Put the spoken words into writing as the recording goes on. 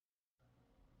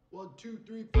1, 2,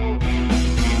 3, 4.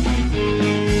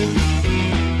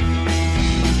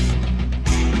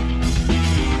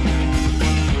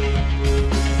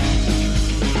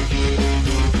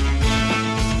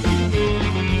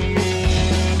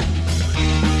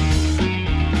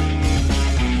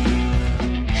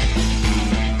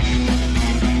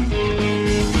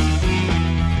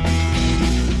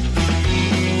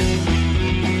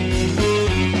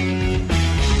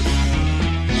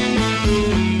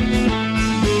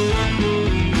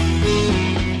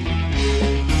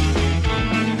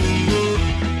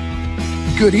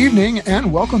 Good evening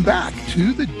and welcome back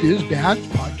to the DISDads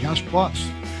Podcast Plus.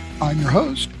 I'm your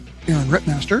host, Aaron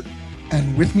Rittmaster,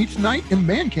 and with me tonight in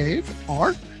Man Cave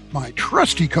are my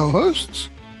trusty co-hosts,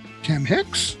 Tim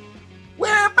Hicks.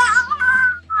 We're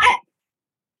back!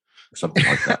 Something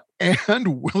like that.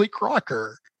 And Willie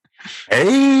Crocker.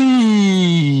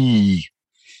 Hey!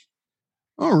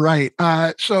 All right.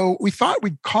 So we thought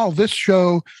we'd call this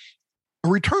show a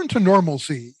return to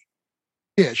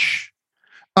normalcy-ish.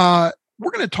 We're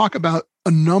going to talk about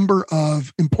a number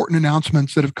of important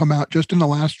announcements that have come out just in the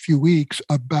last few weeks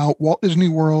about Walt Disney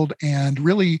World and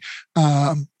really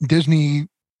Disney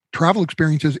travel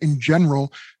experiences in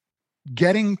general,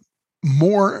 getting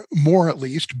more at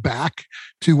least back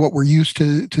to what we're used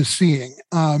to seeing.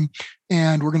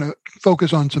 And we're going to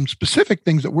focus on some specific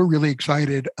things that we're really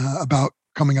excited about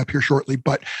coming up here shortly.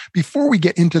 But before we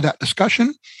get into that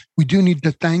discussion, we do need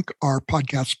to thank our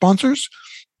podcast sponsors.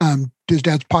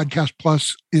 DISDads Podcast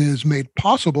Plus is made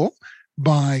possible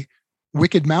by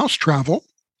Wicked Mouse Travel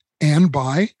and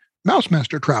by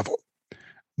Mousemaster Travel.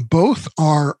 Both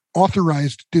are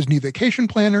authorized Disney vacation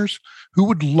planners who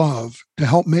would love to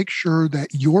help make sure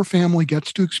that your family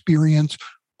gets to experience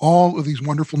all of these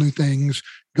wonderful new things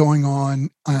going on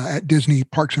at Disney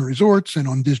Parks and Resorts and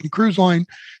on Disney Cruise Line.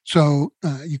 So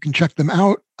you can check them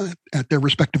out at their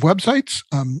respective websites,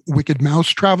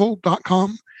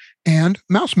 wickedmousetravel.com and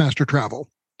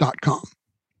mousemastertravel.com.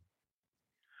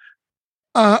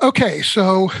 Okay,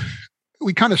 so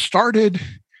we kind of started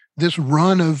this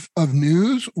run of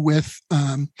news with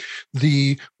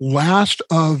the last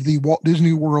of the Walt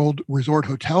Disney World resort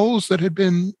hotels that had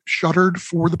been shuttered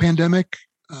for the pandemic,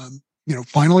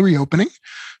 finally reopening.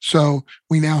 So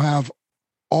we now have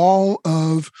all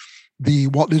of the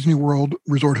Walt Disney World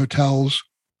resort hotels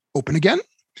open again.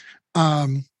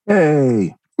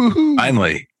 Hey, woohoo.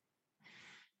 Finally.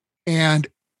 And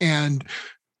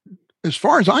as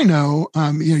far as I know,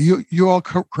 you all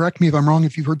correct me if I'm wrong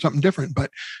if you've heard something different, but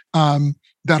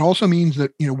that also means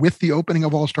that, with the opening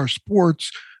of All-Star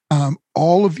Sports,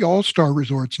 all of the All-Star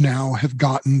resorts now have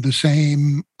gotten the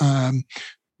same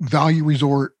value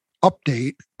resort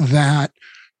update that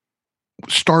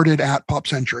started at Pop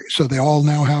Century. So they all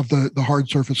now have the hard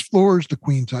surface floors, the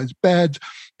queen size beds.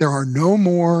 There are no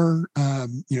more,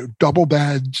 double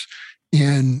beds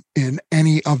in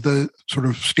any of the sort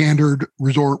of standard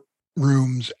resort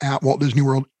rooms at Walt Disney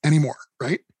World anymore,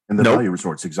 right? And the value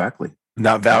resorts, exactly.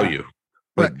 Not value.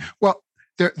 But well,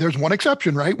 there's one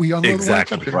exception, right? We all know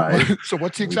exactly, the one exception. Right. So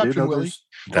what's the exception, Willie?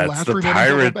 That's the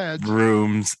pirate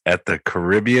rooms at the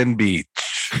Caribbean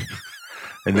beach.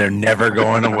 And they're never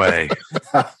going away.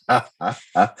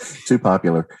 Too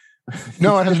popular.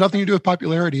 No, it has nothing to do with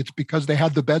popularity. It's because they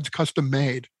had the beds custom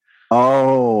made.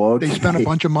 Oh, okay. They spent a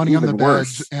bunch of money on the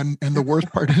worse. beds, and the worst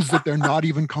part is that they're not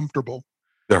even comfortable.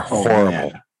 They're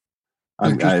horrible.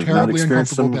 They're just terribly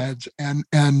uncomfortable beds, and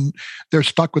they're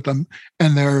stuck with them.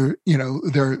 And they're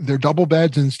double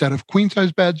beds instead of queen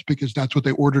size beds because that's what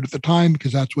they ordered at the time,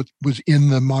 because that's what was in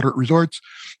the moderate resorts.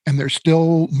 And they're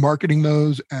still marketing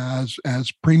those as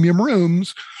premium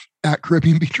rooms at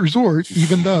Caribbean Beach Resort,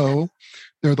 even though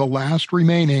they're the last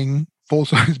remaining full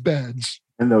size beds.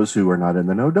 And those who are not in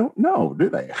the know don't know, do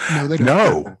they? No, they don't.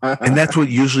 No. And that's what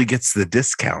usually gets the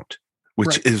discount, which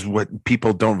right. is what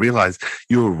people don't realize.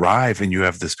 You arrive and you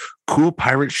have this cool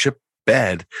pirate ship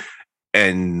bed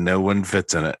and no one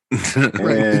fits in it.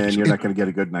 And you're not going to get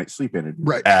a good night's sleep in it.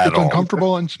 Right. It's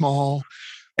uncomfortable and small.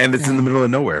 And it's in the middle of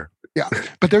nowhere. Yeah.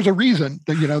 But there's a reason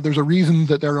that, there's a reason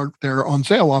that they're on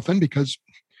sale often because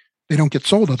they don't get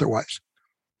sold otherwise.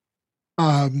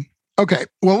 Okay,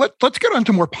 well, let's get on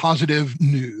to more positive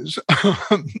news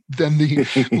than the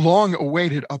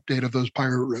long-awaited update of those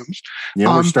pirate rooms.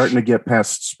 Yeah, we're starting to get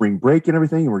past spring break and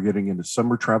everything, and we're getting into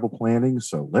summer travel planning,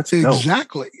 so let's go.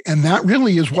 Exactly, and that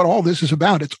really is what all this is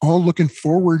about. It's all looking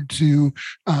forward to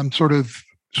sort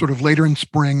of later in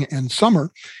spring and summer.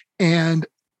 And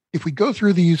if we go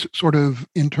through these sort of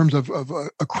in terms of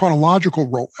a chronological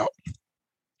rollout,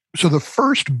 so the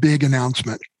first big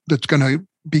announcement that's going to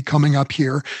be coming up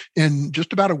here in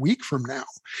just about a week from now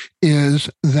is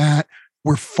that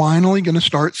we're finally going to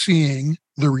start seeing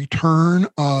the return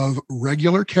of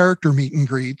regular character meet and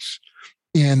greets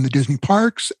in the Disney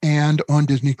parks and on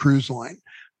Disney Cruise Line.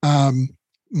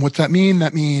 What's that mean?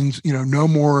 That means, no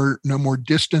more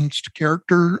distanced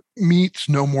character meets,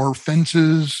 no more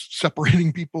fences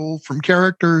separating people from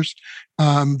characters,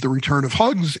 the return of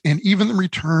hugs, and even the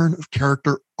return of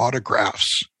character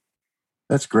autographs.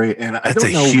 That's great. And that's a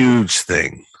huge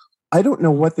thing. I don't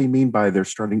know what they mean by they're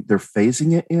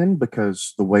phasing it in,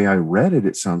 because the way I read it,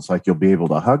 it sounds like you'll be able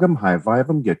to hug them, high five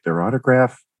them, get their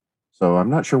autograph. So I'm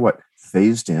not sure what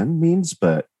phased in means,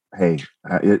 but hey,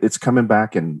 it's coming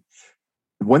back. And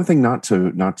one thing not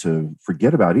to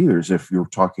forget about either is if you're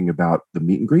talking about the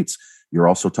meet and greets, you're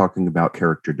also talking about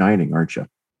character dining, aren't you?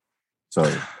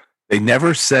 So they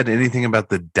never said anything about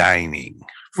the dining.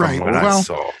 From what I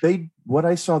saw. What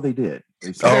I saw, they did.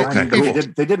 They said cool.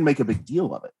 They didn't make a big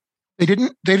deal of it. They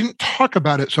didn't talk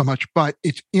about it so much, but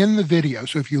it's in the video.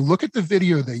 So if you look at the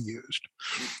video they used,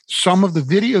 some of the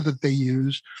video that they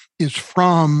use is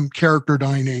from character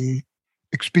dining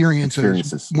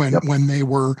experiences. When they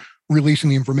were releasing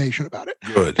the information about it.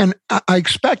 Good. And I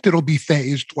expect it'll be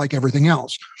phased like everything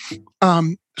else.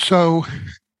 So,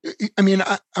 I mean,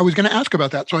 I was going to ask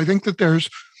about that. So I think that there's,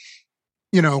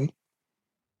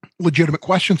 legitimate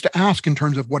questions to ask in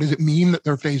terms of what does it mean that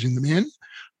they're phasing them in?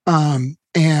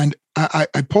 And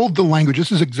I pulled the language.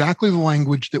 This is exactly the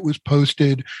language that was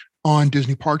posted on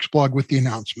Disney Parks blog with the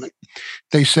announcement.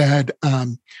 They said,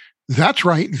 that's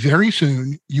right. Very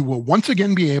soon, you will once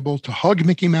again be able to hug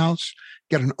Mickey Mouse,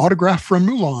 get an autograph from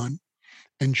Mulan,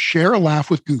 and share a laugh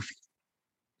with Goofy.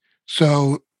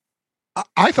 So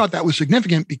I thought that was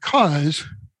significant because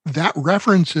that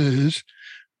references,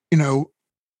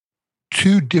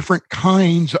 two different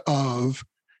kinds of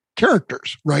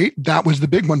characters, right? That was the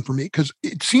big one for me, because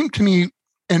it seemed to me,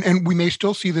 and we may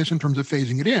still see this in terms of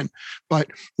phasing it in, but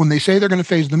when they say they're going to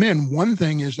phase them in, one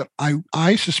thing is that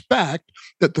I suspect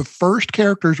that the first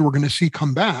characters we're going to see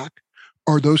come back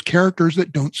are those characters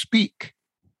that don't speak,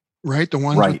 right? The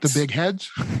ones with the big heads.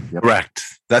 Yep. Correct.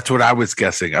 That's what I was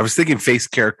guessing. I was thinking face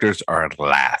characters are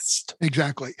last.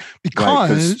 Exactly.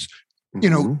 Because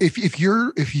if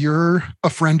you're a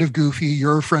friend of Goofy,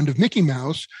 you're a friend of Mickey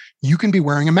Mouse, you can be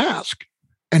wearing a mask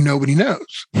and nobody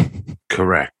knows.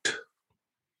 Correct.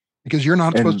 Because you're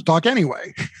not supposed to talk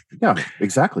anyway. Yeah,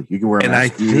 exactly. You can wear a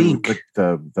mask. And I think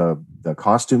the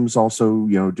costumes also,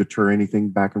 deter anything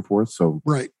back and forth. So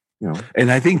right.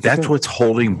 And I think that's what's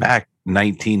holding back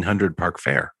 1900 Park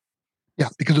Fair. Yeah,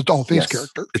 because it's all face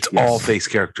characters. It's all face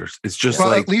characters. It's just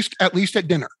at least at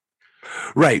dinner.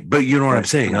 Right, but you know what I'm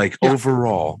saying? Like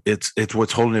overall, it's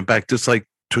what's holding it back. Just like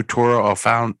Tutora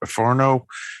Alforno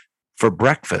for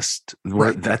breakfast,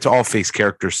 that's all face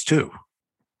characters too.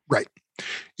 Right.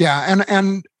 Yeah,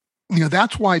 and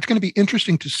that's why it's going to be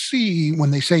interesting to see when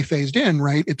they say phased in.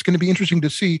 Right, it's going to be interesting to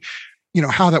see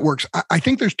how that works. I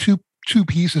think there's two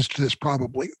pieces to this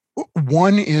probably.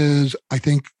 One is I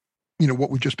think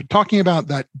what we've just been talking about,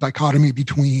 that dichotomy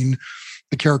between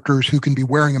the characters who can be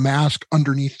wearing a mask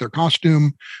underneath their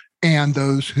costume and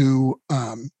those who,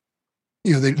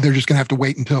 they're just going to have to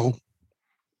wait until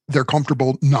they're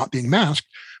comfortable not being masked.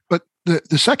 But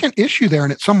the second issue there,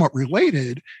 and it's somewhat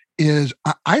related, is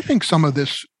I think some of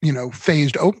this,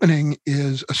 phased opening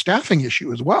is a staffing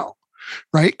issue as well,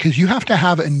 right? Because you have to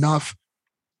have enough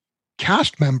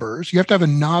cast members, you have to have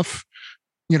enough,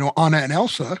 Anna and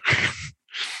Elsa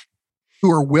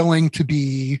who are willing to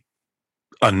be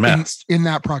unmasked in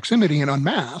that proximity and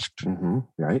unmasked,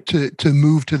 right? To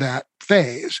move to that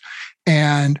phase.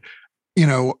 And,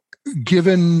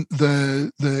 given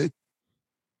the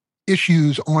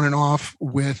issues on and off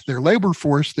with their labor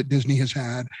force that Disney has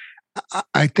had,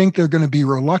 I think they're going to be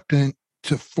reluctant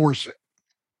to force it.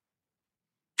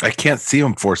 I can't see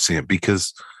them forcing it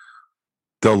because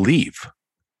they'll leave.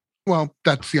 Well,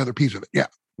 that's the other piece of it. Yeah.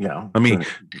 Yeah. I mean,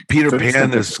 Peter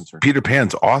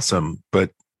Pan's awesome, but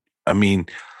I mean,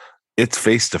 it's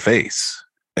face to face.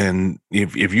 And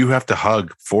if you have to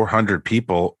hug 400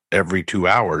 people every 2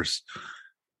 hours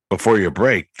before your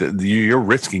break, you're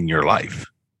risking your life.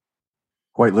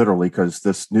 Quite literally, because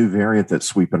this new variant that's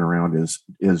sweeping around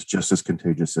is just as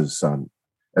contagious as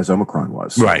Omicron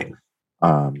was. So, right.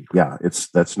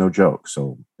 That's no joke.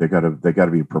 So they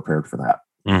gotta be prepared for that.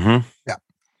 Mm-hmm. Yeah.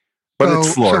 But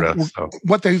it's Florida. So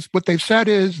what they've said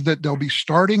is that they'll be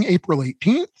starting April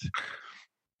 18th,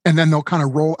 and then they'll kind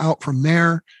of roll out from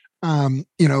there.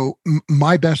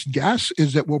 My best guess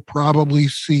is that we'll probably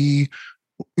see,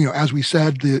 as we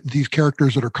said, these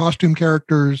characters that are costume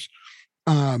characters,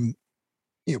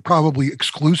 probably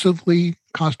exclusively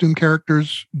costume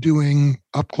characters doing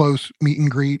up close meet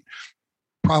and greet.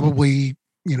 probably,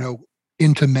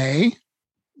 into May,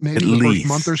 maybe At the least. first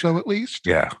month or so at least.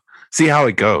 Yeah. See how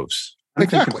it goes. I'm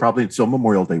thinking probably until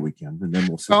Memorial Day weekend, and then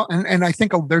we'll see. Well, and I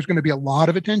think there's going to be a lot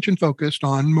of attention focused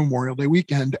on Memorial Day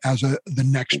weekend as the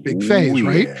next big phase,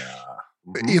 right?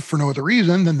 Mm-hmm. If for no other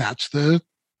reason, then that's the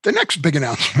next big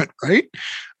announcement, right?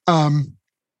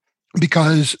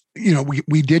 Because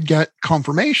we did get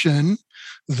confirmation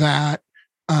that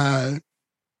the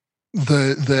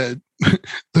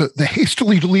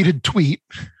hastily deleted tweet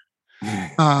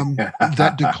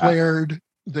that declared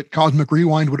that Cosmic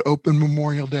Rewind would open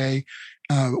Memorial Day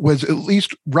was at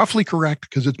least roughly correct,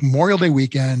 because it's Memorial Day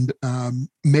weekend,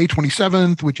 May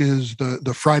 27th, which is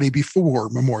the Friday before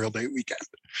Memorial Day weekend.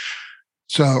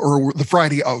 So, or the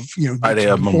Friday of, Friday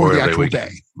of Memorial Day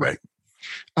weekend. Day. Right.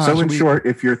 So in short,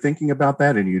 if you're thinking about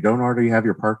that and you don't already have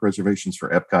your park reservations for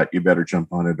Epcot, you better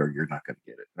jump on it or you're not going to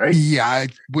get it, right? Yeah. I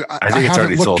think it's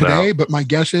already sold today, out. But my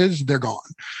guess is they're gone.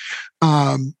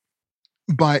 I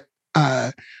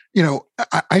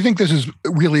think this is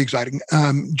really exciting.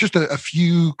 Just a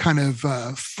few kind of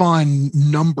fun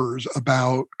numbers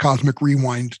about Cosmic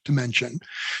Rewind to mention.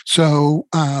 So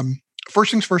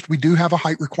first things first, we do have a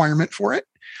height requirement for it.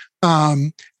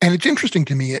 And it's interesting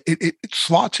to me. It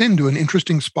slots into an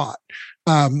interesting spot.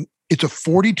 It's a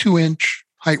 42-inch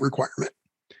height requirement,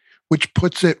 which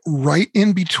puts it right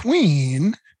in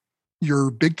between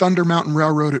your Big Thunder Mountain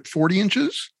Railroad at 40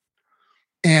 inches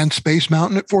and Space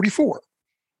Mountain at 44.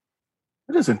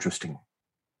 That is interesting.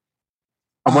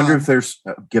 I wonder if there's,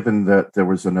 given that there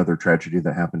was another tragedy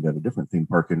that happened at a different theme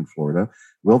park in Florida,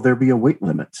 will there be a weight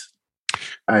limit?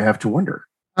 I have to wonder.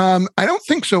 I don't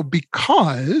think so,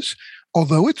 because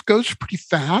although it goes pretty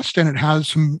fast and it has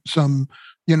some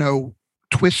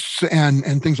twists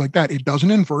and things like that, it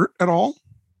doesn't invert at all.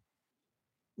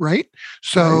 Right.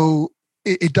 So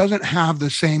it doesn't have the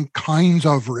same kinds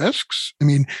of risks. I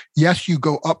mean, yes, you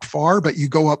go up far, but you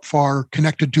go up far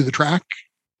connected to the track,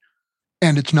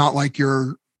 and it's not like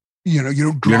you don't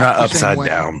drop. You're not upside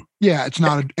down. Yeah, it's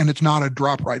not a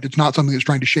drop right. It's not something that's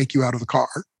trying to shake you out of the car.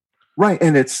 Right,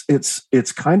 and it's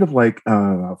kind of like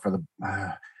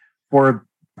for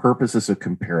purposes of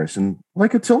comparison,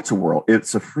 like a tilt-a-whirl.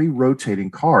 It's a free rotating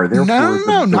car. Therefore,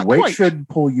 the weight quite. Should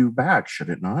pull you back, should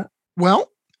it not? Well,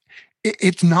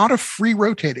 it's not a free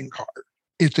rotating car.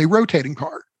 It's a rotating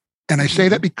car. And I say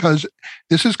that because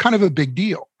this is kind of a big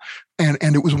deal. And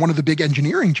it was one of the big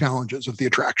engineering challenges of the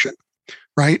attraction,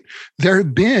 right? There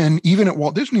have been, even at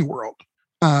Walt Disney World,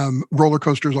 roller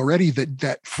coasters already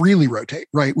that freely rotate,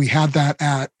 right? We had that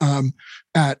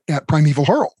at Primeval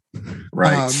Hurl.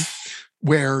 Right.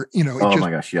 Where,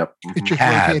 my gosh, yep. Mm-hmm. It just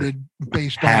rotated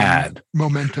based on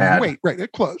momentum and weight. Right.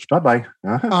 It closed. Bye-bye.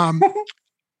 Uh-huh.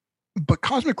 But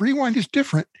Cosmic Rewind is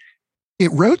different.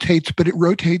 It rotates, but it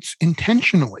rotates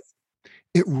intentionally.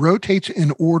 It rotates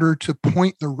in order to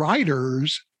point the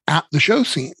riders at the show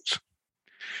scenes.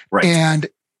 Right. And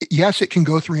yes, it can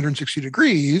go 360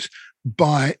 degrees,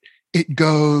 but it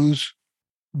goes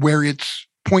where it's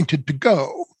pointed to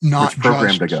go, not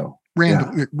programmed to go.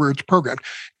 Random, where it's programmed.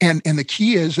 And the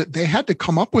key is that they had to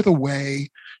come up with a way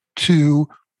to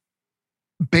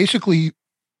basically,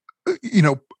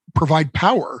 provide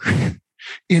power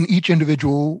in each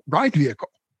individual ride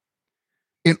vehicle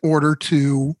in order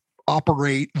to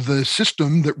operate the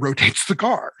system that rotates the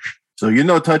car. So,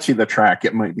 touching the track,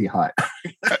 it might be hot.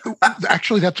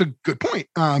 Actually, that's a good point.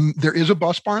 There is a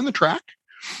bus bar on the track.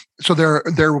 So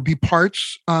there will be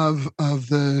parts of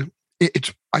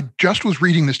I just was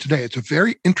reading this today. It's a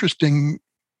very interesting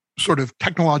sort of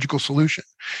technological solution.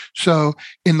 So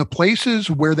in the places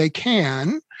where they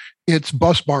can, it's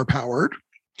bus bar powered.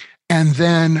 And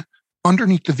then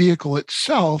underneath the vehicle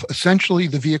itself, essentially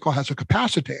the vehicle has a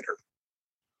capacitator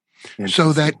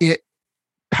so that it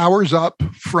powers up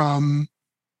from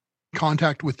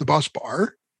contact with the bus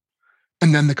bar.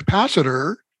 And then the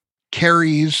capacitor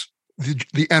carries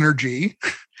the energy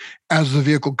as the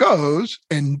vehicle goes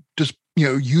and just,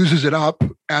 uses it up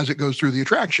as it goes through the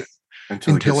attraction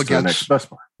until it gets to the next bus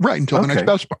bar. Right. Until the next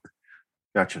bus bar.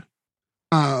 Gotcha.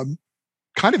 Kind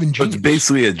of ingenious. So it's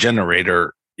basically a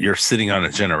generator. You're sitting on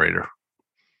a generator.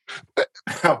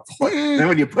 Then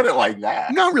when you put it like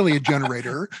that, not really a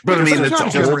generator, but I mean, it's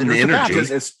holding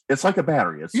energy. It's like a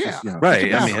battery. It's just,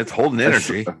 right. I mean, it's holding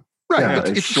energy. Right. Yeah,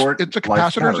 it's a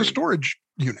capacitor as a storage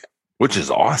unit, which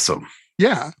is awesome.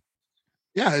 Yeah.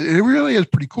 Yeah. It really is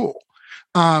pretty cool.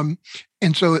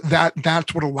 And so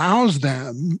that's what allows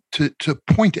them to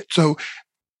point it. So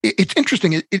it's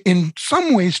interesting. It in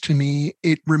some ways, to me,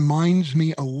 it reminds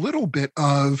me a little bit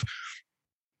of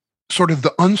sort of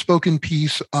the unspoken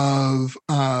piece of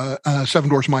Seven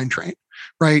Dwarfs Mine Train,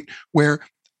 right? Where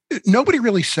nobody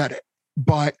really said it,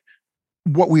 but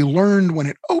what we learned when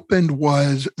it opened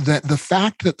was that the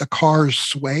fact that the cars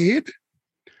swayed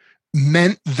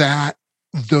meant that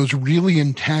those really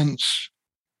intense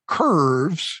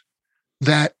curves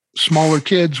that smaller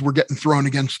kids were getting thrown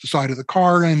against the side of the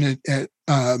car and at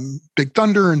Big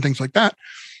Thunder and things like that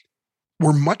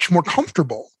were much more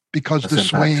comfortable because the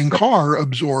swaying car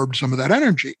absorbed some of that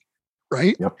energy,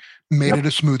 right? Made it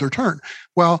a smoother turn.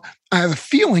 Well, I have a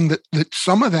feeling that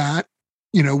some of that,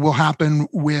 will happen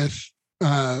with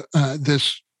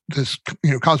this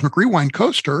Cosmic Rewind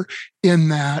coaster, in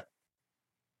that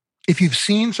if you've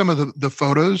seen some of the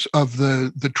photos of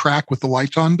the track with the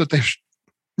lights on that they've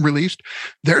released,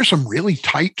 there's some really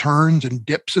tight turns and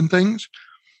dips and things,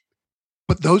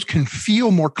 but those can feel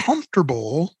more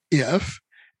comfortable if,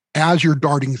 as you're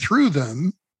darting through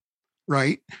them,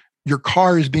 right, your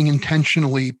car is being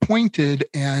intentionally pointed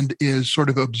and is sort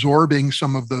of absorbing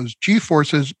some of those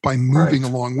G-forces by moving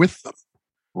along with them.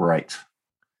 Right.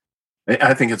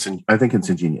 I think it's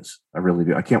ingenious. I really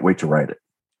do. I can't wait to ride it.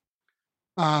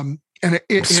 And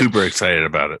I'm super excited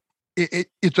about it.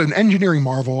 It's an engineering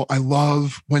marvel. I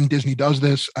love when Disney does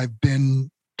this. I've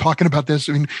been talking about this.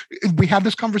 I mean, we had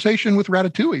this conversation with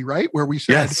Ratatouille, right? Where we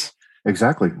said, yes,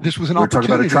 exactly. This was an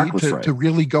opportunity to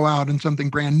really go out in something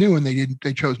brand new, and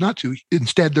they chose not to.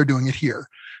 Instead, they're doing it here.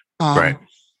 Right.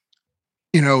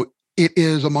 It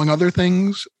is, among other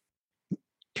things,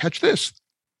 catch this.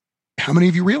 How many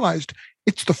of you realized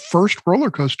it's the first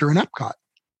roller coaster in Epcot?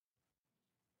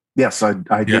 Yes,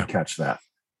 I did catch that.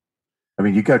 I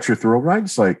mean, you got your thrill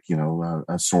rides like,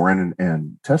 Soarin'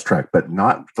 and Test Track, but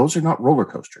those are not roller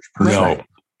coasters per se.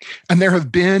 And there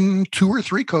have been 2 or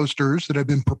 3 coasters that have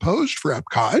been proposed for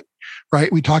Epcot,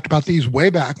 right? We talked about these way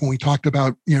back when we talked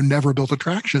about, never built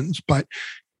attractions, but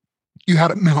you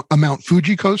had a Mount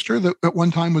Fuji coaster that at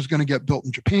one time was going to get built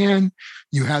in Japan.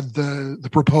 You had the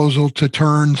proposal to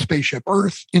turn Spaceship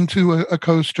Earth into a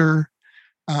coaster.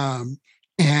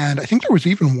 And I think there was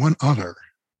even one other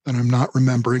that I'm not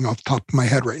remembering off the top of my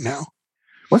head right now.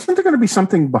 Wasn't there going to be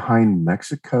something behind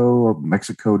Mexico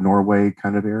or Norway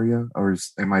kind of area? Or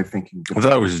am I thinking? I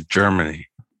thought it was Germany.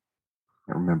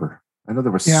 I don't remember. I know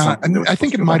there was. Yeah, I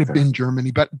think it might have been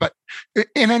Germany, but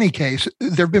in any case,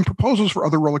 there have been proposals for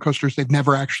other roller coasters. They've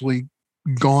never actually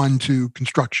gone to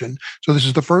construction. So this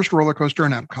is the first roller coaster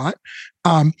in Epcot.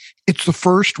 It's the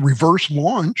first reverse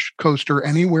launch coaster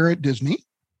anywhere at Disney.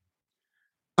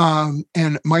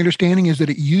 And my understanding is that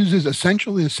it uses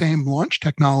essentially the same launch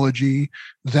technology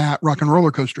that Rock and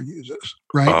Roller Coaster uses,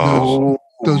 right? Oh,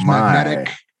 those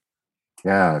magnetic.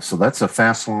 Yeah, so that's a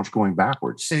fast launch going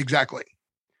backwards. Exactly.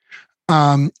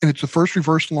 And it's the first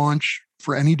reverse launch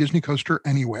for any Disney coaster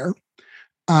anywhere.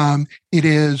 It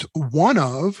is one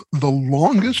of the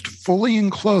longest fully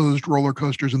enclosed roller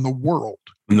coasters in the world.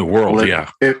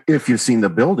 If you've seen the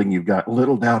building, you've got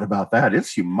little doubt about that.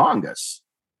 It's humongous.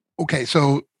 Okay,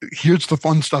 so here's the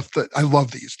fun stuff that I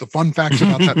love these. The fun facts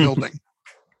about that building.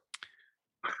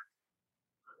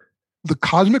 The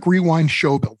Cosmic Rewind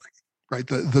show building, right?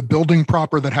 The building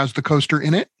proper that has the coaster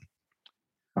in it.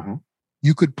 Uh-huh.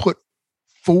 You could put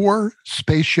 4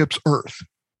 spaceships Earth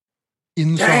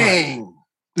inside. Dang!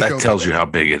 That tells you how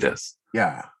big it is.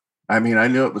 Yeah. I mean, I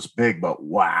knew it was big, but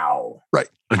wow. Right.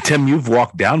 And Tim, you've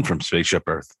walked down from Spaceship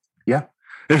Earth. Yeah.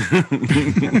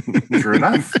 True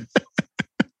enough.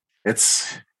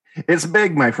 It's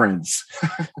big, my friends.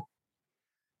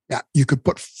 Yeah, you could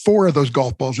put 4 of those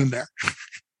golf balls in there.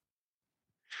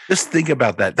 Just think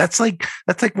about that. That's like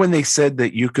when they said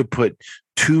that you could put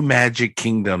 2 Magic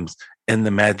Kingdoms in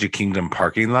the Magic Kingdom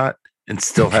parking lot and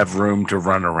still have room to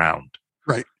run around.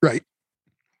 Right.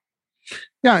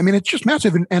 Yeah, I mean, it's just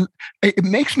massive. And it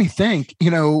makes me think,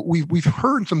 we've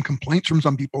heard some complaints from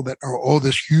some people that,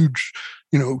 this huge,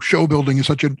 show building is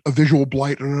such a visual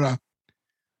blight. Blah, blah, blah.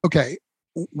 Okay,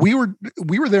 we were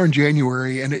there in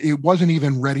January and it wasn't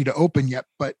even ready to open yet,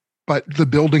 but the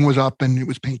building was up and it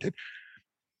was painted.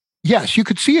 Yes, you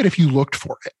could see it if you looked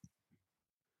for it,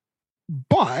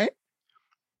 but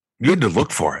you had to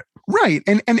look for it, right?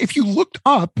 And if you looked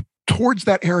up towards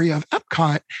that area of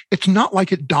Epcot, it's not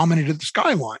like it dominated the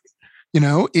skyline.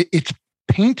 It's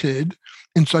painted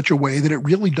in such a way that it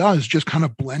really does just kind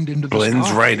of blend into the blends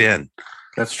sky. Right in.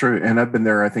 That's true. And I've been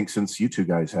there, I think, since you two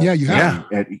guys have. Yeah, you have.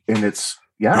 And it's,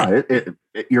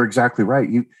 you're exactly right.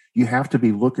 You have to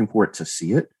be looking for it to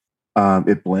see it.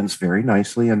 It blends very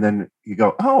nicely. And then you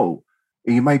go, oh,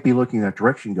 you might be looking that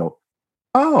direction, go,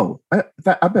 oh, I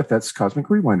bet that's Cosmic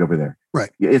Rewind over there.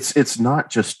 Right. It's not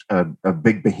just a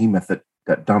big behemoth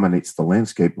that dominates the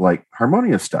landscape like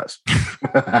Harmonious does.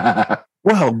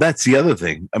 Well, that's the other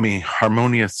thing. I mean,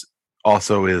 Harmonious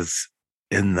also is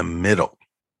in the middle.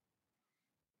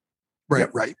 Right,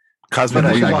 right. Cosmic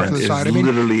Rewind is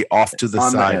literally off to the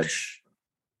on side. The edge.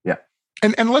 Yeah.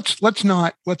 And let's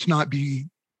not be,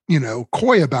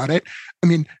 coy about it. I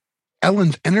mean,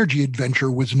 Ellen's energy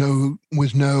adventure was no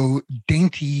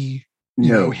dainty,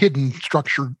 hidden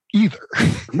structure either.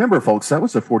 Remember, folks, that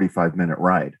was a 45-minute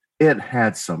ride. It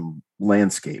had some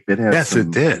landscape. It had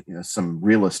it did. Some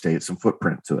real estate, some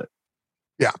footprint to it.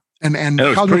 Yeah. And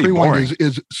Cosmic Rewind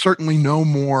is certainly no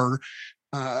more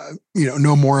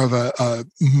no more of a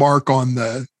mark on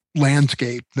the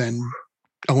landscape than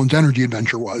Ellen's energy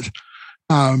adventure was.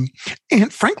 And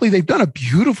frankly, they've done a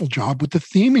beautiful job with the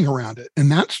theming around it.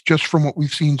 And that's just from what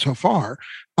we've seen so far.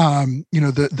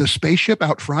 The spaceship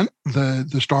out front,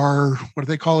 the star, what do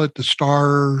they call it? The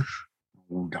star.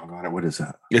 Oh, doggone it. What is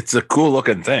that? It's a cool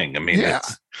looking thing. I mean,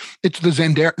 it's the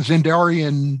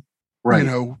Zendarian,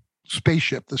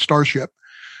 spaceship, the starship.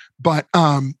 But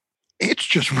it's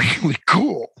just really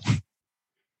cool.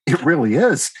 It really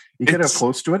is. You get up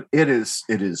close to it. It is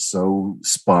so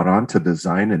spot on to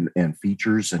design and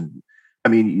features. And I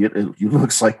mean, it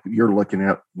looks like you're looking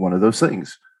at one of those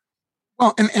things.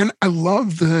 Well, and I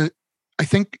love I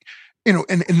think, and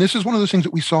this is one of those things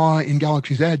that we saw in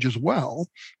Galaxy's Edge as well,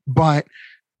 but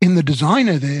in the design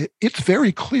of it, it's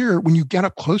very clear when you get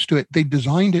up close to it, they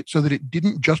designed it so that it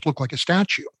didn't just look like a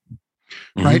statue.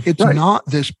 Right. It's not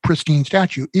this pristine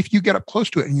statue. If you get up close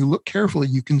to it and you look carefully,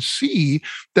 you can see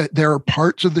that there are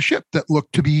parts of the ship that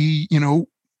look to be,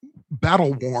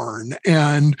 battle worn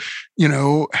and,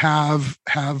 have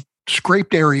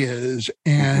scraped areas,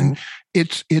 and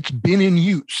it's been in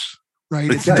use.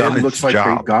 Right. It looks like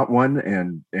they got one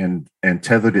and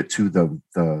tethered it to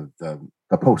the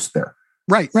post there.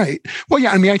 Right. Right. Well,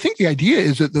 yeah. I mean, I think the idea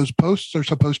is that those posts are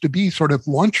supposed to be sort of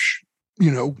launch,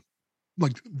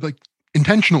 like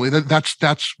intentionally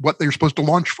that's what they're supposed to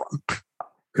launch from.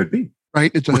 Could be.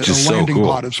 Right. It's a landing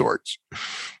pod of sorts.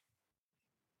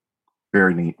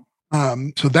 Very neat.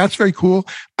 So that's very cool.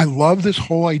 I love this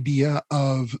whole idea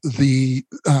of the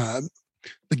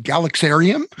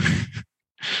Galaxarium,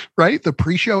 right? The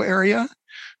pre-show area,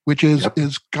 which is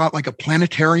got like a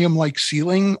planetarium like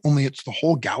ceiling, only it's the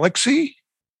whole galaxy.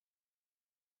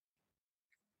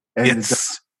 And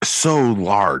it's so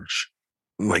large.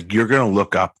 Like, you're going to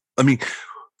look up. I mean,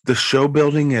 the show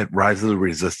building at Rise of the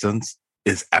Resistance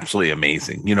is absolutely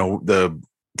amazing. The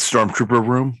Stormtrooper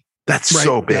room, that's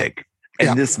so big.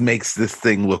 And this makes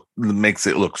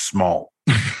it look small.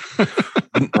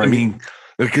 I mean,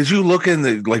 because you look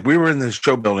in we were in the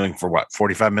show building for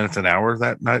 45 minutes, an hour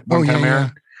that night, one time,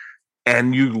 Aaron?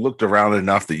 And you looked around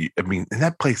enough that and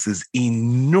that place is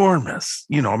enormous.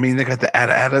 They got the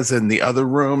AT-ATs in the other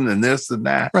room and this and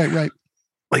that. Right.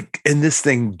 And this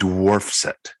thing dwarfs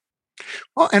it.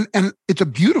 Well, and it's a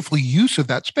beautiful use of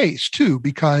that space too,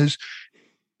 because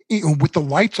with the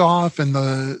lights off and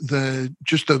the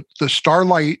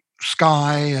starlight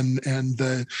sky and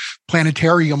the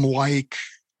planetarium like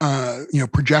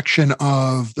projection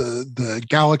of the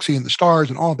galaxy and the stars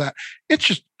and all of that,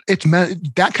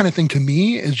 that kind of thing to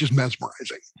me is just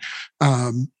mesmerizing.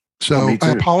 So I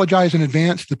apologize in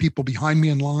advance to the people behind me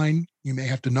in line. You may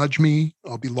have to nudge me.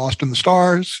 I'll be lost in the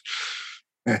stars.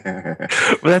 Well,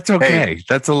 that's okay. Hey,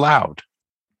 that's allowed.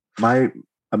 My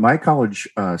college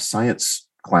science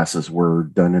classes were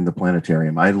done in the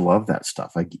planetarium. I love that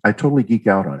stuff. I totally geek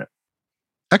out on it.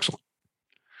 Excellent.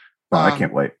 I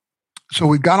can't wait. So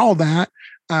we've got all that.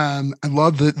 I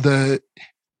love that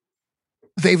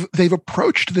they've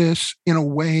approached this in a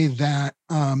way that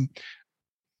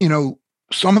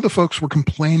some of the folks were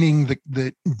complaining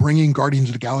that bringing Guardians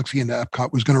of the Galaxy into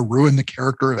Epcot was going to ruin the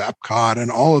character of Epcot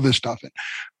and all of this stuff. And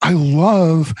I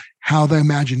love how the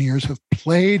Imagineers have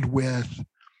played with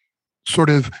sort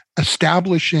of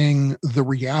establishing the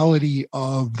reality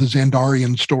of the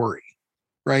Zendarian story,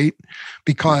 right?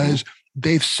 Because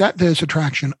they've set this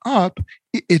attraction up.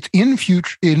 It's in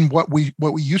what we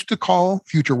used to call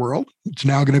Future World. It's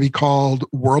now going to be called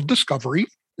World Discovery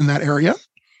in that area.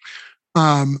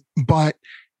 But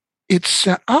it's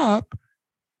set up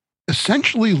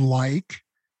essentially like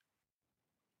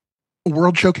a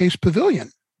World Showcase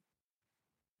Pavilion,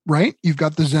 right? You've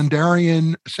got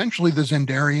essentially the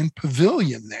Zendarian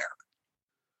Pavilion there,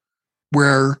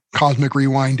 where Cosmic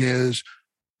Rewind is,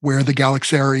 where the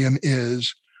Galaxarium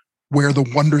is, where the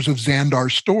Wonders of Xandar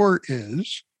store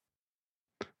is,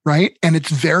 right? And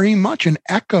it's very much an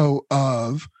echo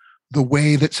of the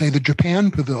way that, say, the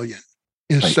Japan Pavilion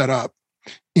is set up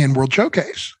in World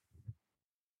Showcase.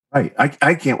 Right.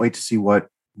 I can't wait to see what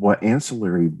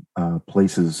ancillary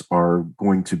places are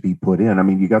going to be put in. I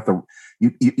mean, you've got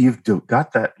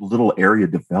that little area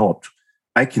developed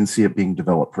I can see it being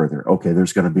developed further. Okay,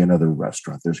 there's going to be another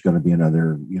restaurant. There's going to be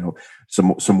another,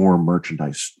 some more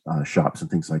merchandise shops and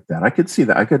things like that. I could see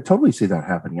that. I could totally see that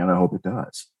happening, and I hope it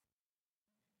does.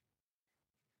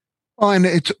 Well, and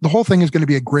the whole thing is going to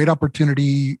be a great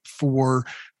opportunity for,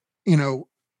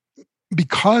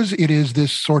 because it is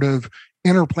this sort of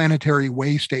interplanetary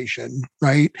way station,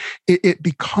 right? It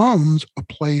becomes a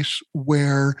place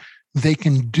where they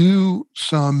can do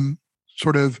some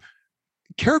sort of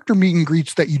character meet and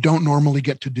greets that you don't normally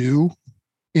get to do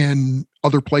in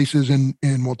other places in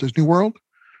Walt Disney World,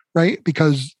 right?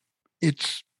 Because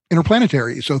it's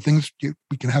interplanetary. So things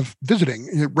we can have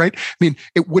visiting, right? I mean,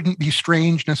 it wouldn't be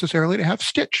strange necessarily to have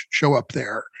Stitch show up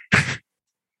there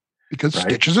because right.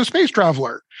 Stitch is a space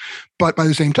traveler. But by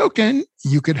the same token,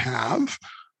 you could have,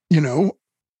 the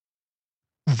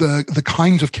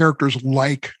kinds of characters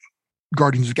like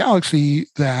Guardians of the Galaxy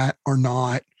that are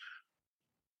not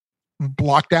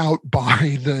blocked out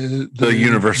by the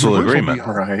universal agreement.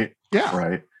 Deal. Right. Yeah.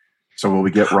 Right. So will we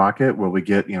get Rocket? Will we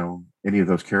get, any of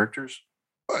those characters?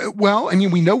 Well, I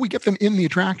mean, we know we get them in the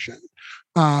attraction.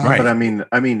 Right. But I mean,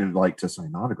 like to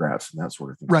sign autographs and that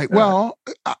sort of thing. Right. Like well,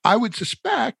 I would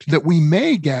suspect that we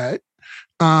may get,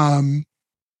 Gamora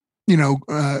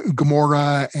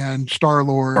and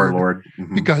Star-Lord.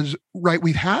 Mm-hmm. Because, right,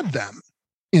 we've had them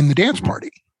in the dance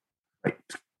party. Right.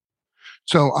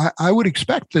 So I would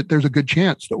expect that there's a good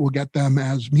chance that we'll get them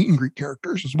as meet and greet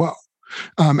characters as well.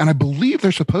 And I believe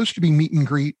they're supposed to be meet and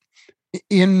greet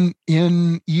in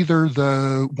either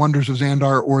the Wonders of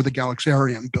Xandar or the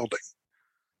Galaxarium building.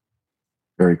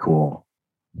 Very cool.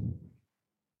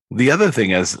 The other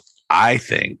thing is, I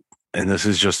think, and this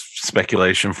is just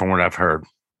speculation from what I've heard,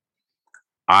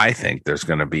 I think there's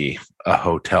going to be a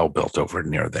hotel built over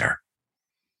near there.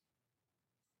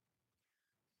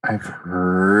 I've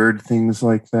heard things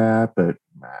like that, but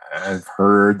I've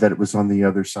heard that it was on the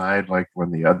other side, like when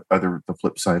the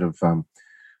flip side of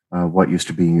what used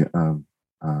to be.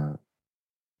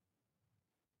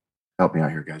 Help me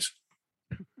out here, guys.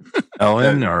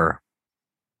 Ellen or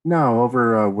no,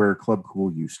 over where Club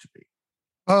Cool used to be.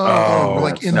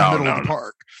 Like in the middle of the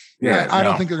park. Yeah, I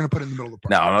don't think they're going to put it in the middle of the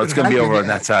park. No, it's going to be over on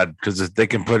that side because they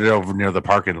can put it over near the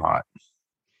parking lot.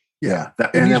 Yeah,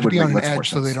 it needs to be on an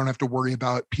edge so they don't have to worry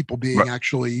about people being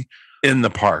actually in the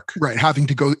park. Right, having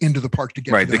to go into the park to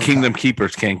get right. The Kingdom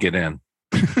Keepers can't get in.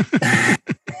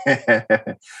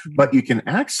 But you can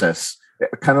access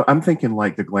kind of. I'm thinking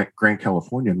like the Grand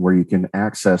Californian, where you can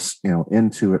access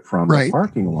into it from the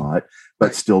parking lot,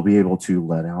 but still be able to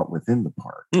let out within the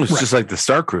park. It's just like the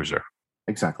Star Cruiser.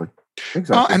 Exactly.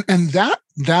 And that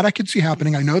I could see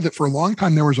happening. I know that for a long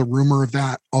time there was a rumor of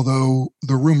that, although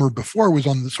the rumor before was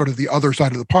on the sort of the other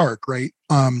side of the park, right?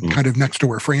 Kind of next to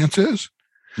where France is.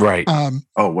 Right.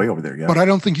 Way over there, yeah. But I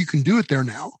don't think you can do it there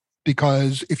now,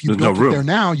 because if you built it there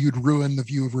now, you'd ruin the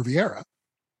view of Riviera.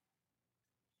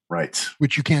 Right.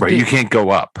 Which you can't do. You can't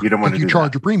go up. You don't want to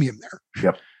charge a premium there.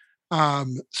 Yep.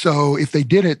 So if they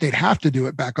did it, they'd have to do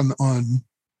it back on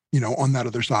that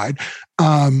other side.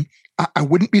 I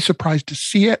wouldn't be surprised to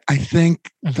see it. I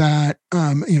think that,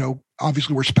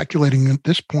 obviously we're speculating at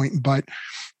this point, but,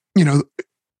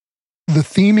 the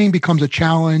theming becomes a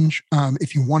challenge.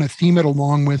 If you want to theme it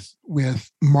along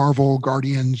with Marvel,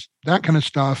 Guardians, that kind of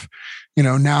stuff,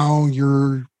 now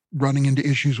you're running into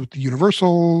issues with the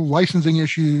Universal licensing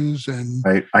issues and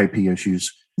IP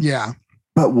issues. Yeah.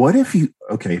 But what if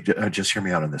just hear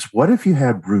me out on this. What if you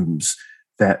had rooms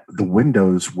that the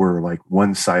windows were like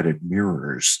one-sided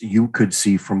mirrors? You could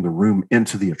see from the room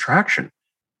into the attraction,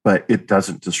 but it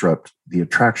doesn't disrupt the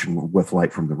attraction with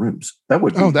light from the rooms. That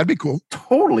would that'd be cool.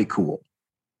 Totally cool.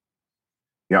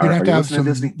 Yeah, you'd have to have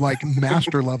some like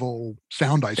master level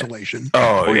sound isolation.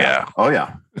 Oh yeah.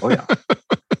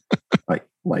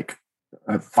 like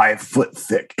 5 foot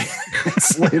thick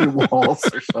slated walls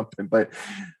or something. But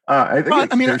I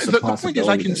think the point is,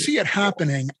 I can see it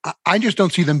happening. I just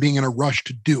don't see them being in a rush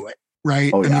to do it.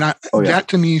 Right. That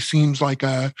to me seems like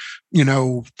a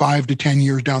 5 to 10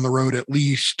 years down the road at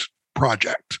least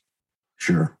project.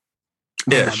 Sure.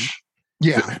 Ish.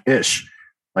 Yeah. Ish.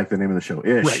 Like the name of the show.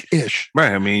 Ish. Right. Ish.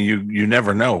 Right. I mean, you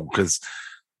never know, because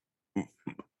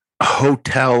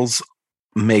hotels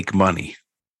make money.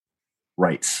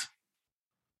 Right.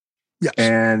 Yes.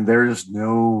 And there's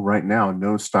no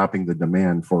stopping the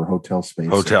demand for hotel space.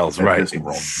 Hotels, right.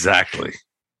 Exactly.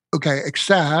 Okay.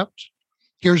 Except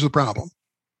here's the problem.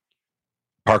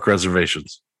 Park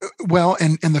reservations. Well,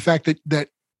 and the fact that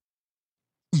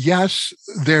yes,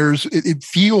 it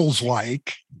feels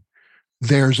like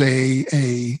there's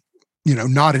a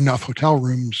not enough hotel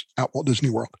rooms at Walt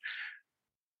Disney World.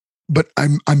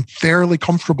 I'm fairly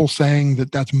comfortable saying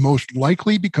that that's most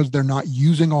likely because they're not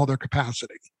using all their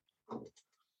capacity.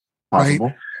 Possible.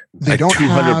 Right? They don't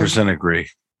 200% agree.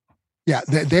 Yeah,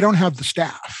 they don't have the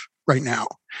staff right now,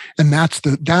 and that's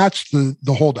the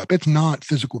holdup. It's not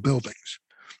physical buildings.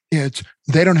 It's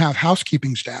they don't have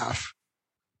housekeeping staff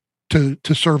to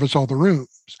service all the rooms.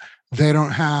 They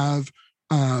don't have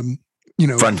Front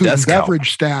food and desk beverage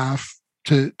help. staff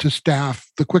to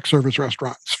staff the quick service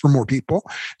restaurants for more people.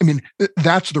 I mean,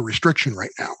 that's the restriction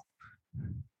right now.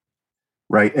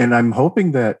 Right, and I'm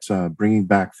hoping that bringing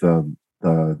back the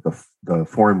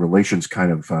foreign relations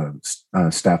kind of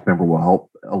staff member will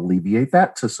help alleviate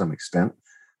that to some extent.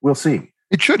 We'll see.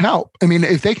 It should help. I mean,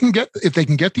 if they can get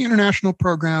the international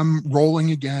program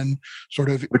rolling again, sort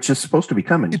of, which is supposed to be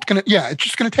coming. It's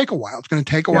just gonna take a while. It's gonna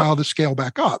take a while to scale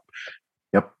back up.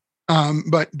 Yep.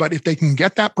 But if they can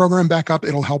get that program back up,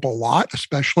 it'll help a lot,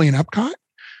 especially in Epcot.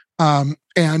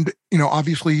 And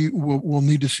obviously we'll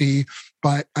need to see,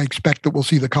 but I expect that we'll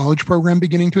see the college program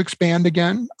beginning to expand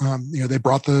again. They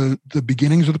brought the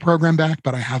beginnings of the program back,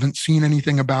 but I haven't seen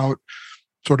anything about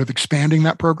sort of expanding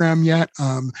that program yet.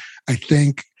 I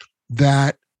think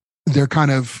that they're kind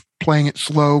of playing it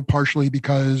slow, partially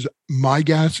because my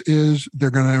guess is they're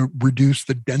going to reduce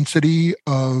the density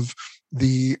of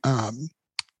the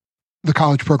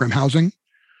college program housing,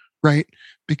 right?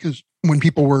 Because when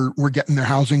people were getting their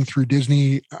housing through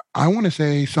Disney, I want to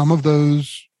say some of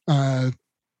those, college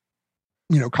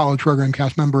program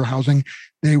cast member housing,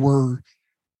 they were,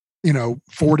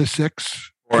 4 to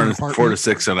 6. 4 to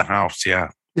 6 in a house. Yeah.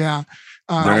 Yeah.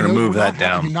 They're going to move that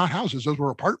down. Not houses. Those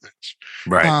were apartments.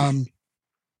 Right.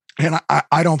 And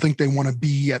I don't think they want to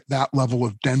be at that level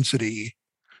of density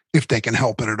if they can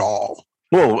help it at all.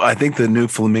 Well, I think the new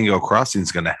Flamingo Crossing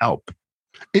is going to help.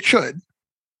 It should.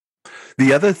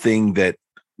 The other thing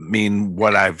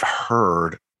what I've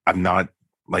heard, I'm not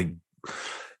like,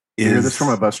 is you hear this from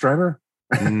a bus driver?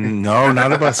 No,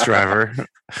 not a bus driver.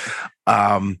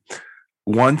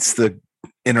 Once the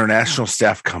international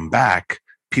staff come back,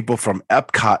 people from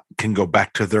Epcot can go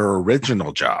back to their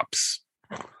original jobs.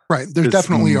 Right. There's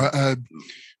definitely a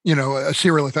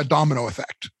serial effect, domino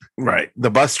effect. Right.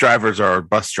 The bus drivers are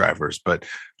bus drivers, but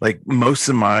like most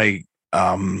of my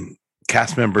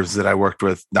cast members that I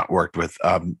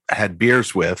had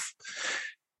beers with,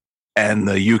 and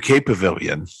the UK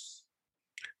Pavilion,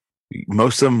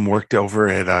 most of them worked over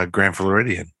at Grand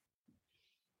Floridian.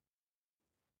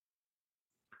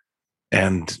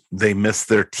 And they missed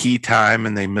their tea time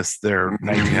and they missed their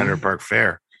 1900 Park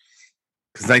Fair.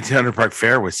 Because 1900 Park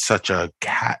Fair was such a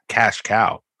cash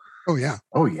cow. Oh, yeah.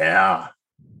 Oh, yeah.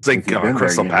 It's like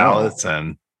Crystal Palace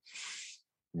and...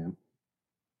 Yeah.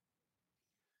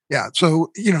 Yeah, so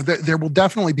there will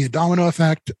definitely be a domino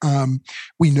effect.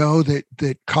 We know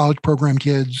that college program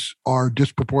kids are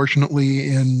disproportionately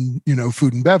in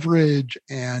food and beverage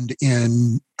and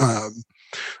in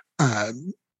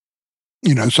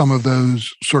some of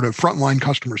those sort of frontline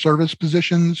customer service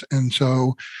positions, and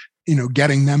so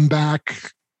getting them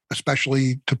back,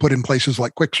 especially to put in places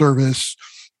like quick service,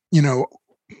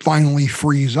 finally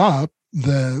frees up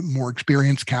the more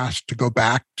experienced cast to go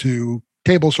back to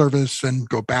table service and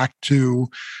go back to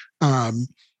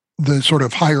the sort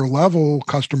of higher level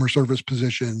customer service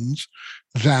positions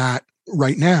that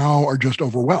right now are just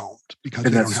overwhelmed because they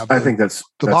don't have. I think that's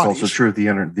also true of the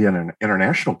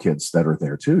international kids that are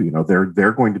there too.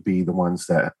 They're going to be the ones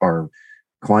that are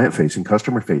client facing,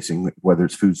 customer facing, whether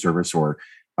it's food service or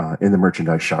in the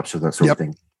merchandise shops or that sort of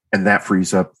thing. And that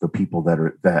frees up the people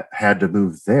that had to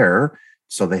move there,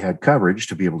 so they had coverage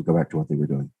to be able to go back to what they were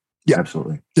doing. Yeah,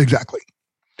 absolutely. Exactly.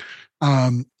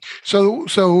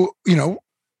 So,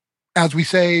 as we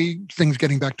say, things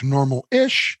getting back to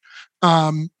normal-ish,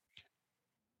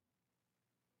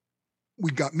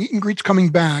 we've got meet and greets coming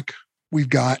back. We've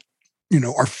got,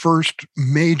 our first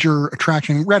major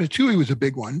attraction. Ratatouille was a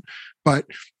big one, but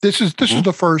this is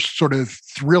the first sort of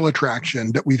thrill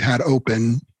attraction that we've had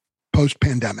open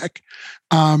post-pandemic.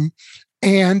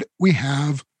 And we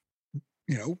have,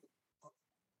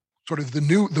 sort of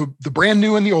the brand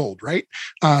new and the old, right?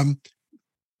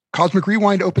 Cosmic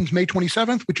Rewind opens May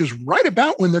 27th, which is right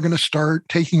about when they're going to start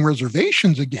taking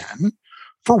reservations again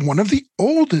for one of the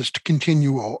oldest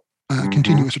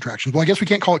continuous attractions. Well, I guess we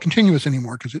can't call it continuous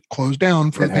anymore because it closed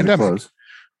down for the pandemic.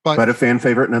 But a fan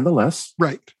favorite nonetheless.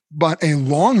 Right. But a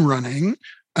long-running,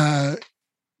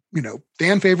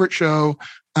 fan favorite show.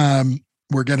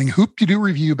 We're getting Hoop-de-Doo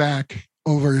Review back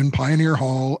over in Pioneer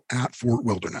Hall at Fort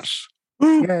Wilderness.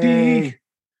 Yay.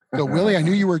 So, Willie, I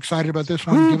knew you were excited about this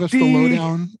one. Give us the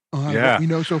lowdown on what we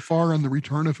know so far on the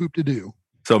return of Hoop-de-Doo.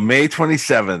 So, May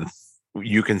 27th,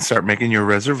 you can start making your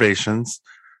reservations.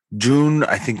 June,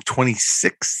 I think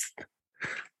 26th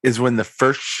is when the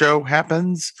first show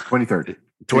happens. 23rd.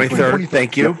 23rd.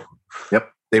 Thank you.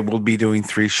 Yep. They will be doing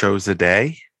 3 shows a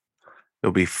day.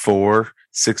 There'll be 4,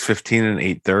 6:15, and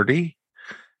 8:30.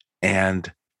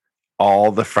 And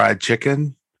all the fried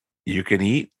chicken you can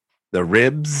eat, the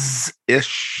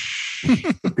ribs-ish.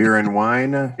 Beer and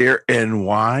wine. Beer and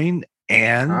wine,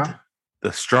 and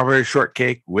the strawberry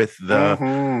shortcake with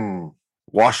the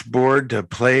washboard to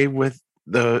play with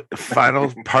the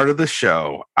final part of the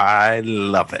show. I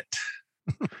love it.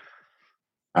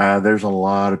 There's a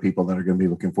lot of people that are going to be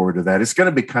looking forward to that. It's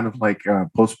going to be kind of like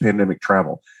post-pandemic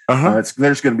travel. There's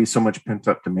going to be so much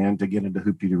pent-up demand to get into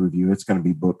Hoopty to Review. It's going to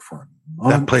be booked for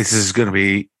months. That place is going to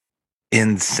be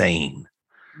insane.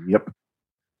 Yep.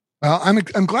 Well,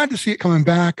 I'm glad to see it coming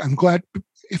back. I'm glad,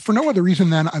 if for no other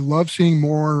reason than I love seeing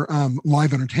more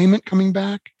live entertainment coming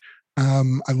back.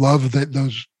 I love that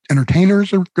those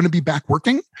entertainers are going to be back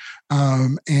working.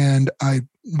 And I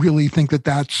really think that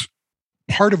that's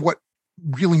part of what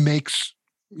really makes,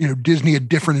 Disney a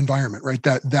different environment, right?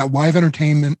 That live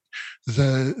entertainment,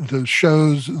 the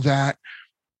shows that,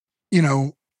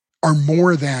 are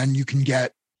more than you can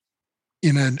get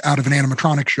out of an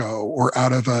animatronic show or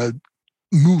out of a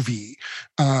movie.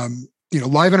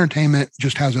 Live entertainment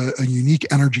just has a unique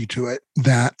energy to it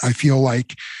that I feel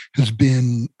like has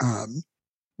been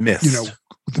missed.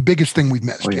 The biggest thing we've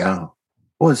missed. Oh, yeah.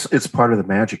 Well, it's part of the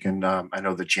magic, and I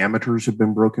know the Jameters have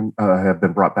been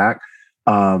brought back.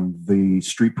 The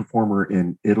street performer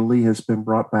in Italy has been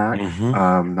brought back.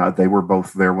 They were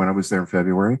both there when I was there in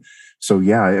February. So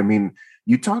yeah, I mean,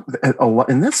 you talk a lot,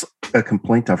 and that's a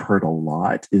complaint I've heard a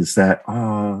lot is that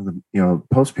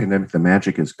post-pandemic the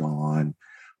magic is gone.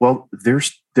 Well,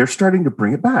 they're starting to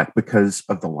bring it back because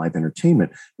of the live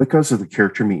entertainment, because of the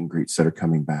character meet and greets that are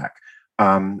coming back.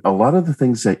 A lot of the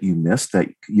things that you missed that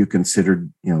you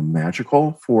considered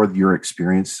magical for your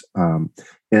experience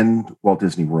in Walt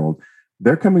Disney World,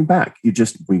 they're coming back.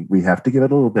 We have to give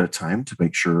it a little bit of time to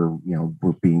make sure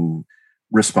we're being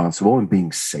responsible and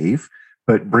being safe.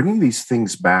 But bringing these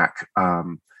things back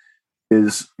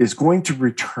is going to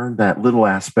return that little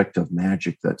aspect of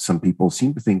magic that some people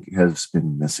seem to think has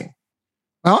been missing.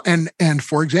 Well, and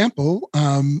for example,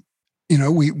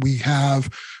 we have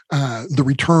the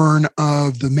return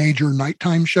of the major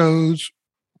nighttime shows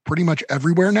pretty much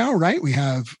everywhere now, right? We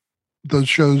have those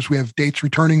shows. We have dates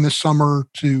returning this summer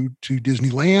to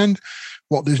Disneyland,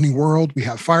 Walt Disney World. We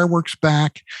have fireworks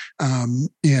back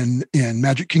in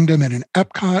Magic Kingdom and in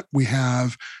Epcot. We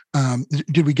have.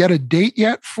 Did we get a date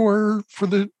yet for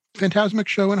the Fantasmic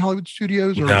show in Hollywood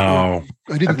Studios? No,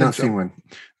 I didn't think so. Seen one.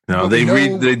 No,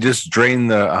 they just drained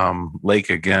the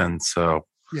lake again. So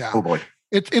yeah. Oh boy.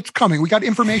 It's coming. We got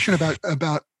information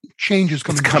about changes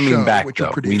coming. It's coming show, back, which though.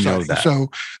 Are pretty we exciting. know that. So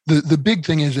the big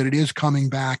thing is that it is coming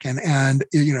back, and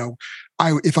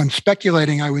if I'm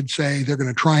speculating, I would say they're going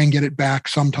to try and get it back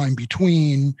sometime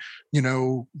between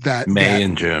that May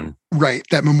and June, right?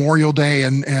 That Memorial Day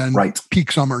and right.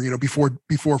 Peak summer, before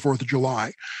 4th of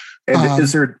July. And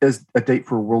is there a date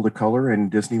for World of Color in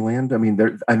Disneyland? I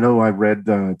mean, I know I read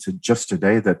just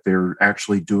today that they're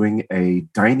actually doing a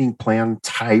dining plan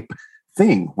type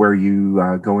thing where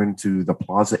you go into the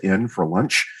Plaza Inn for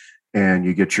lunch and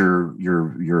you get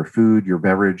your food, your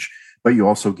beverage, but you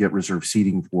also get reserved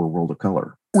seating for World of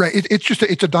Color. Right.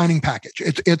 It's a dining package.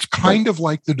 It's kind of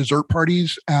like the dessert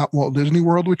parties at Walt Disney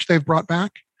World, which they've brought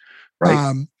back.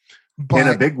 Right. But, in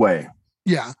a big way.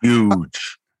 Yeah.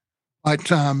 Huge. But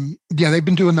they've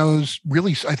been doing those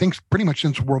really, I think, pretty much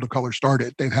since World of Color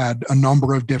started. They've had a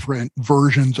number of different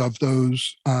versions of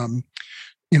those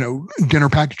dinner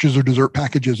packages or dessert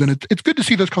packages. And it's good to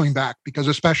see those coming back because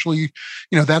especially,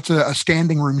 that's a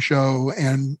standing room show.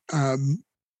 And,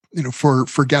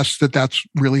 for guests that's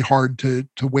really hard to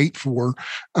wait for,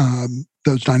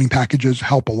 those dining packages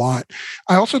help a lot.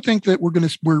 I also think that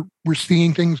we're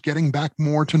seeing things getting back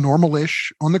more to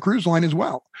normal-ish on the cruise line as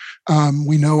well.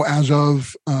 We know as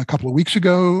of a couple of weeks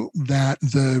ago that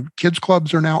the kids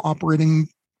clubs are now operating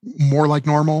more like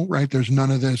normal, right? There's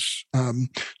none of this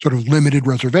sort of limited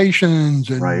reservations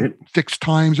and fixed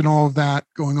times and all of that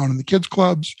going on in the kids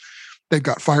clubs. They've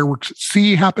got fireworks at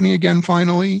sea happening again,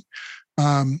 finally,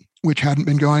 which hadn't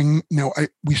been going.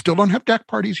 We still don't have deck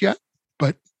parties yet,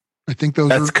 but I think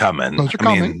that's coming. Those are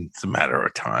coming. Mean, it's a matter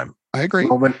of time. I agree.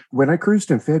 Well, when I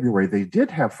cruised in February, they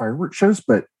did have fireworks shows,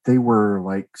 but they were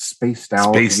like spaced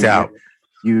out.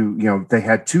 They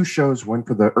had 2 shows, one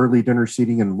for the early dinner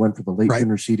seating and one for the late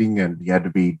dinner seating, and you had to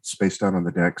be spaced out on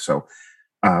the deck. So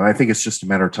I think it's just a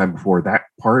matter of time before that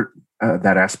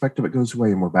aspect of it goes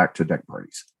away and we're back to deck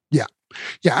parties. Yeah.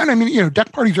 Yeah. And I mean,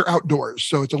 deck parties are outdoors,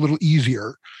 so it's a little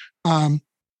easier.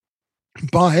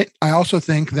 But I also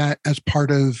think that as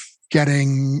part of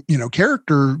getting,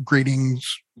 character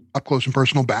greetings up close and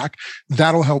personal back,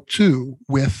 that'll help too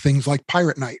with things like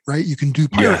Pirate Night, right? You can do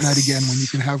Pirate Night again when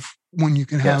you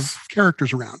can have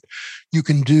characters around. You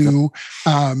can do,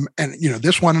 and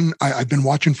this one I've been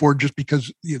watching for just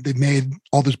because they've made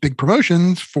all this big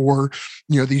promotions for,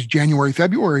 these January,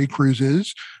 February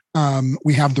cruises.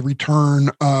 We have the return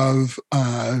of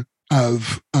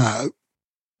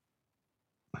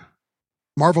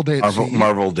Marvel Day at Sea.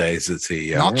 Marvel Days at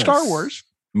Sea, yeah. Not Star Wars.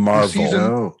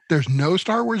 Marvel. There's no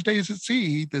Star Wars Days at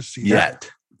Sea this season. Yet.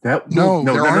 There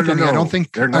aren't any. I don't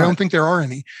think there are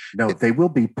any. No, they will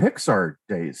be Pixar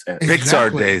Days at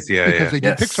Pixar Days, because they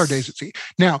did Pixar Days at Sea.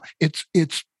 Now,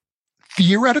 it's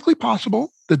theoretically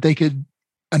possible that they could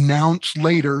announce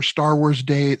later Star Wars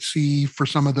Day at Sea for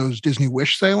some of those Disney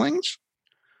Wish sailings.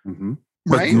 Mm-hmm.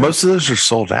 Right? But most of those are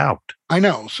sold out. I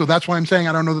know. So that's why I'm saying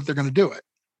I don't know that they're going to do it.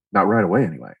 Not right away,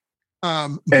 anyway.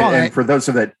 And for those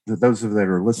of that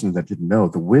are listening that didn't know,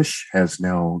 the Wish has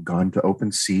now gone to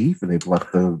open sea. They've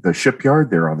left the shipyard.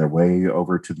 They're on their way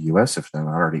over to the U.S. if they're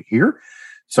not already here.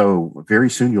 So very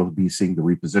soon you'll be seeing the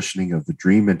repositioning of the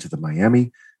Dream into the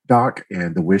Miami dock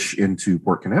and the Wish into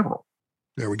Port Canaveral.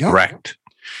 There we go. Correct.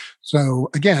 So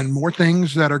again, more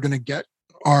things that are going to get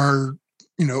our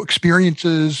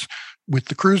experiences with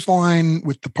the cruise line,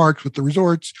 with the parks, with the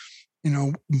resorts,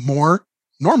 more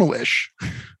normal-ish,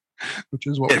 which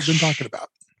is what we've been talking about.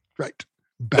 Right.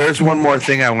 There's one more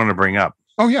thing I want to bring up.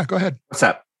 Oh, yeah. Go ahead. What's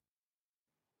that?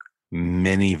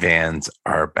 Minivans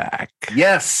are back.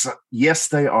 Yes. Yes,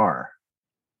 they are.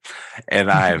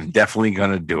 And I'm definitely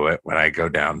going to do it when I go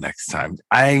down next time.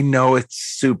 I know it's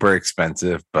super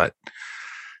expensive, but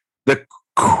the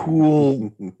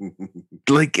cool,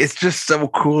 it's just so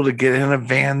cool to get in a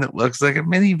van that looks like a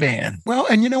minivan. Well,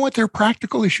 and you know what? There are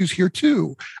practical issues here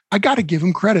too. I got to give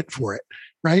them credit for it,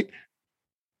 right?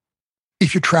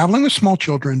 If you're traveling with small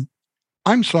children,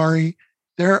 I'm sorry,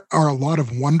 there are a lot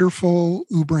of wonderful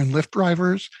Uber and Lyft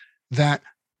drivers that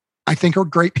I think are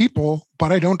great people,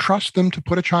 but I don't trust them to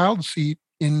put a child seat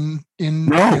to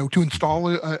install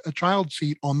a child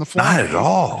seat on the fly. Not at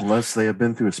all. Unless they have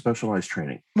been through a specialized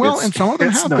training. Well, and some of them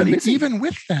have been, but even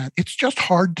with that, it's just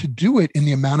hard to do it in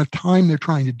the amount of time they're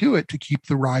trying to do it to keep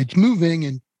the rides moving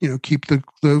and, keep the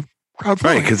crowd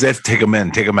flowing. Right, because they have to take them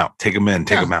in, take them out, take them in,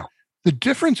 take them out. The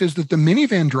difference is that the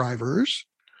minivan drivers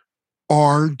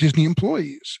are Disney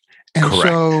employees. And Correct.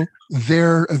 So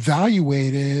they're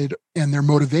evaluated and their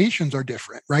motivations are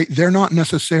different, right? They're not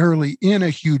necessarily in a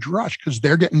huge rush because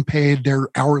they're getting paid their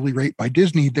hourly rate by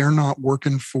Disney. They're not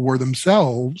working for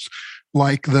themselves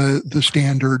like the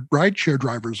standard rideshare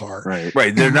drivers are.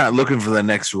 Right. They're not looking for the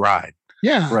next ride.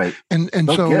 Yeah. Right. And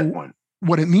so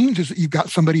what it means is that you've got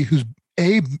somebody who's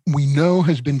we know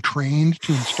has been trained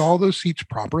to install those seats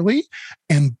properly,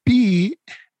 and B,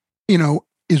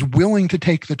 is willing to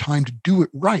take the time to do it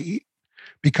right,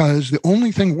 because the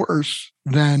only thing worse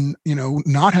than,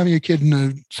 not having a kid in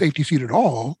a safety seat at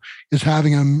all is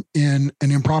having them in an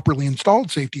improperly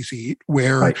installed safety seat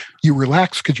where you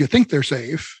relax because you think they're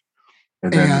safe.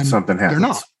 And then something happens. They're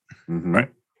not. Mm-hmm. Right.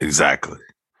 Exactly.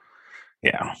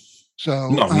 Yeah. So,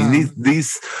 no, I mean,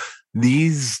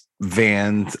 these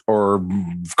vans or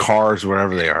cars,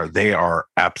 whatever they are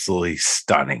absolutely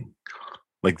stunning.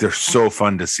 Like, they're so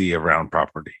fun to see around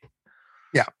property.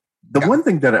 Yeah. The one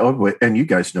thing that and you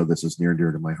guys know this is near and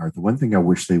dear to my heart. The one thing I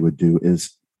wish they would do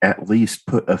is at least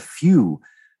put a few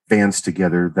vans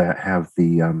together that have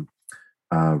the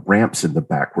ramps in the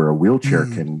back where a wheelchair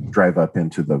can drive up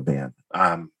into the van.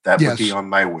 That would be on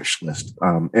my wish list.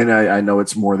 And I know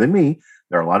it's more than me.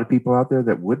 There are a lot of people out there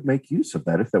that would make use of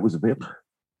that if that was available.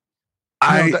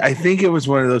 I think it was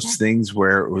one of those things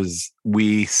where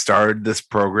we started this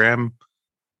program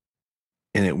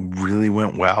and it really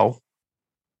went well,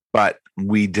 but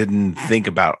we didn't think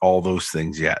about all those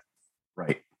things yet.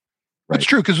 Right. That's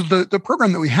true, because the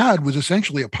program that we had was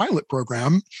essentially a pilot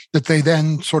program that they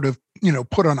then sort of,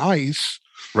 put on ice.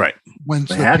 Right. Once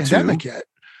the pandemic hit.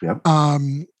 Yep.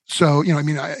 So,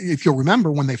 if you'll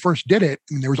remember when they first did it,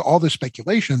 there was all this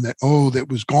speculation that, that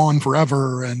was gone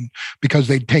forever. And because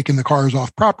they'd taken the cars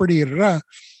off property,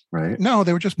 right. No,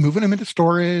 they were just moving them into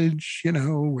storage,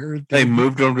 where they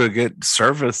moved them to get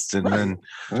serviced, and then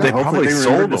they probably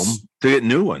sold them to get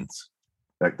new ones.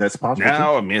 That's possible.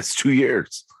 Now, it's 2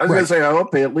 years. I was going to say, I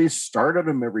hope they at least started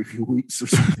them every few weeks or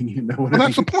something.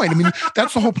 That's the point.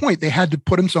 That's the whole point. They had to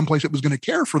put them someplace that was going to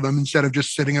care for them instead of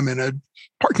just sitting them in a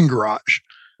parking garage.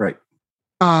 Right.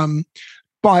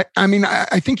 But I mean,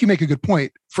 I think you make a good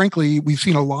point. Frankly, we've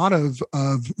seen a lot of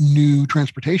new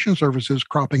transportation services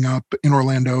cropping up in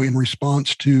Orlando in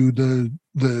response to the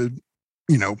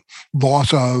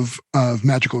loss of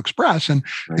Magical Express. And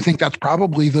right. I think that's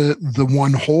probably the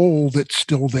one hole that's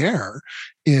still there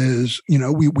is,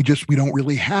 we don't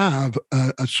really have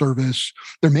a service.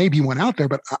 There may be one out there,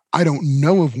 but I don't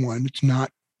know of one. It's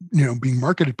not, being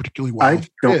marketed particularly well. I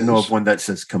don't know of one that's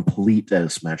as complete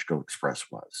as Magical Express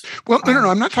was. Well, no.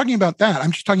 I'm not talking about that.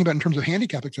 I'm just talking about in terms of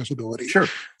handicap accessibility. Sure.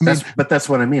 But that's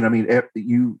what I mean. I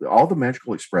mean, all the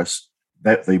Magical Express,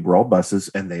 that they were all buses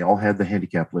and they all had the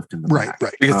handicap lift in the back.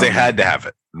 Right. Because they had to have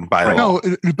it by law.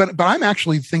 No, but I'm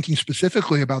actually thinking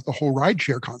specifically about the whole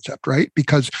rideshare concept, right?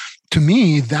 Because to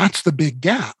me, that's the big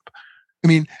gap. I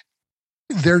mean,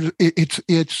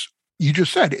 it's you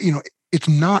just said, it's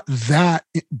not that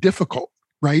difficult,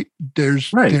 right?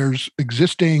 There's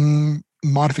existing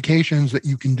modifications that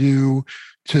you can do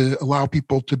to allow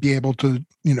people to be able to,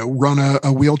 run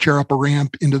a wheelchair up a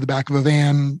ramp into the back of a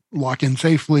van, lock in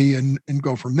safely and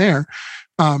go from there.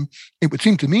 It would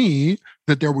seem to me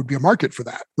that there would be a market for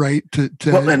that, right?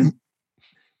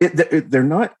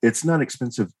 It's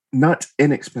not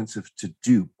inexpensive to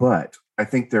do, but I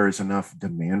think there is enough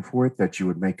demand for it that you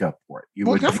would make up for it.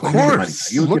 Of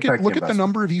course. Look at the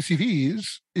number of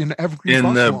ECVs in every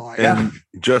bus line. And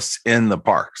just in the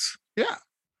parks. Yeah.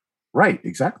 Right.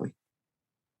 Exactly.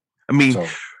 I mean,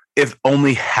 if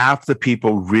only half the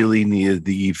people really needed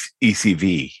the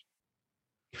ECV.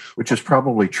 Which is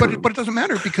probably true. But it doesn't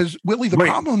matter because, Willie, the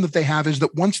problem that they have is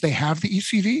that once they have the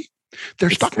ECV, they're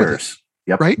stuck with it.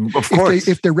 Yep. Right. Of course.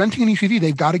 If they're renting an ECV,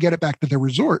 they've got to get it back to their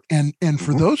resort. And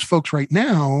for those folks right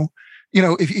now,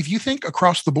 if you think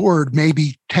across the board,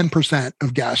 maybe 10%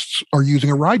 of guests are using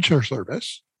a rideshare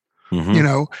service,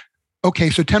 okay,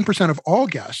 so 10% of all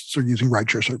guests are using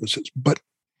rideshare services, but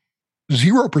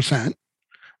 0%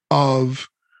 of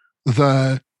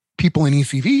the people in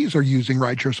ECVs are using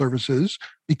rideshare services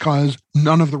because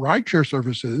none of the rideshare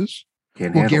services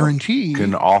will guarantee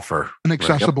can offer an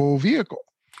accessible vehicle.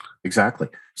 Exactly.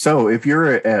 So if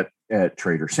you're at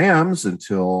Trader Sam's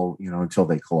until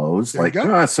they close,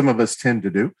 some of us tend to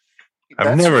do,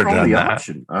 I've never done that.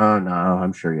 Option. Oh no,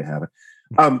 I'm sure you haven't.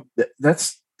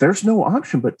 There's no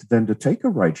option but then to take a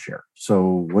ride share.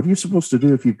 So what are you supposed to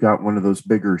do if you've got one of those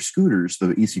bigger scooters,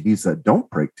 the ECVs that don't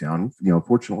break down?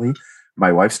 Fortunately,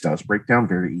 my wife's does break down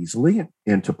very easily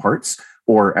into parts,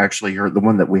 or actually the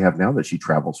one that we have now that she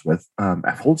travels with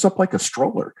holds up like a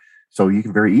stroller. So you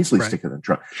can very easily stick it in the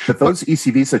trunk. But those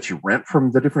ECVs that you rent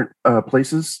from the different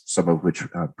places, some of which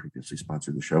previously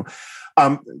sponsored the show,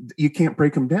 you can't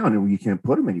break them down and you can't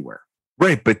put them anywhere.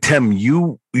 Right. But Tim,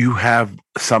 you have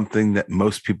something that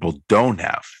most people don't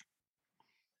have.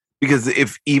 Because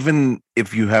if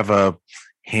you have a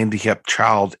handicapped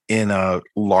child in a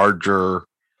larger,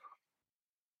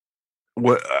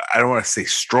 I don't want to say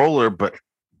stroller, but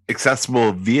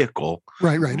accessible vehicle.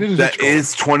 Right. That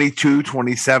is 22,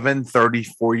 27,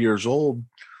 34 years old.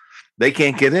 They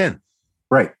can't get in.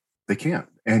 Right. They can't.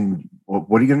 And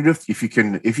what are you going to do if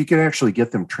you can actually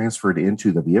get them transferred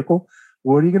into the vehicle?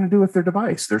 What are you going to do with their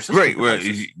device? Their system right. Well,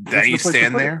 now you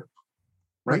stand there.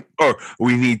 Right. Or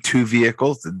we need two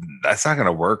vehicles. That's not going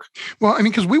to work. Well, I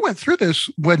mean, because we went through this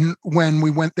when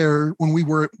we went there, when we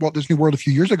were at Walt Disney World a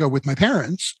few years ago with my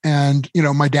parents, and,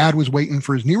 my dad was waiting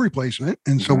for his knee replacement.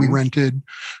 And so we rented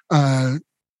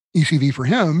ECV for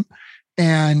him.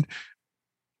 And,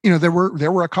 there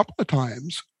were a couple of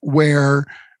times where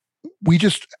we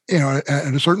just,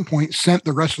 at a certain point sent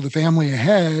the rest of the family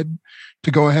ahead to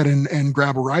go ahead and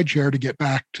grab a ride share to get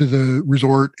back to the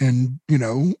resort and,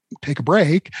 take a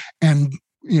break. And,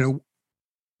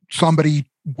 somebody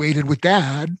waited with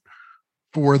dad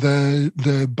for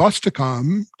the bus to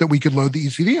come that we could load the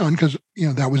ECV on because,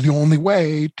 that was the only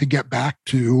way to get back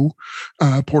to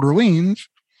Port Orleans,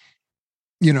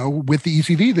 with the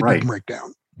ECV that didn't break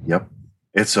down. Yep.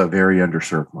 It's a very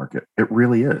underserved market. It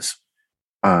really is.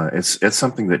 It's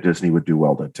something that Disney would do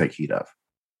well to take heed of.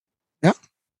 Yeah.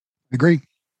 Agree.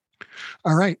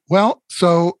 All right. Well,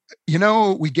 so,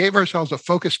 we gave ourselves a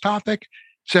focused topic,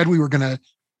 said we were going to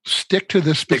stick to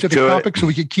this specific topic so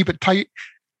we could keep it tight,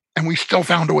 and we still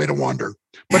found a way to wander.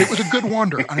 But it was a good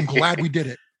wander, and I'm glad we did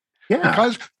it.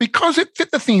 Yeah. Because it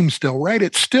fit the theme still, right?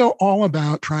 It's still all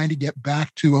about trying to get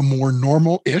back to a more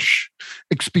normal-ish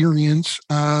experience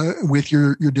with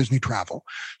your Disney travel.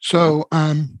 So,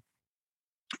 I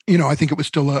think it was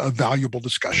still a valuable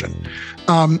discussion.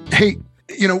 Hey,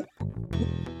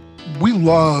 we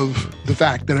love the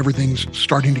fact that everything's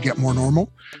starting to get more normal.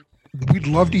 We'd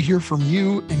love to hear from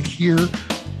you and hear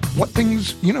what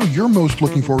things, you're most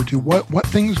looking forward to. What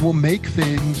things will make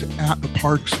things at the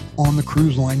parks on the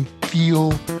cruise line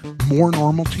feel more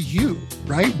normal to you,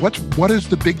 right? What is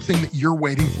the big thing that you're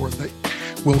waiting for that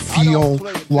will feel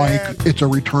like it's a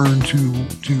return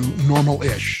to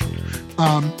normal-ish?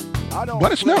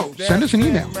 Let us know. Send us an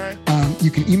email.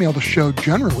 You can email the show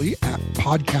generally at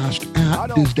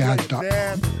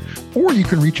podcast@DISDads.com, or you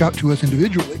can reach out to us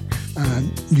individually.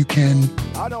 You can,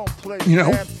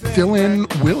 fill in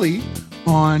Willie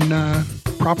on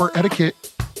proper etiquette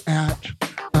at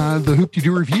the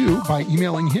Hoop-de-Doo Review by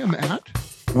emailing him at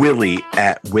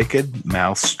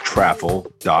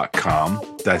Willie@wickedmousetravel.com.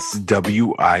 That's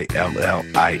WILLIE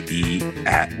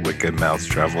at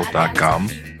wickedmousetravel.com.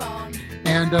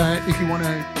 And if you want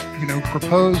to,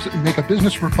 make a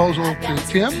business proposal to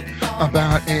Tim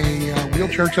about a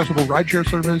wheelchair accessible rideshare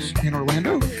service in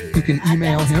Orlando, you can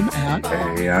email him at...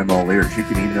 Hey, I'm all ears. You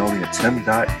can email me at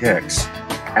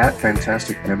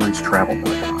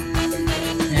tim.hicks@fantasticmemoriestravel.com.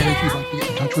 And if you'd like to get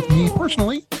in touch with me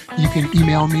personally, you can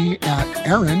email me at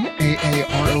Aaron,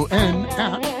 AARON,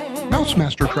 at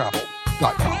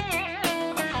mousemastertravel.com.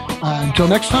 Until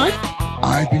next time,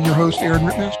 I've been your host, Aaron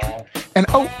Rittmaster. And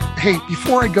hey,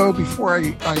 before I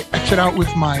exit out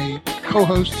with my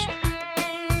co-hosts,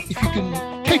 if you can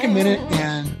take a minute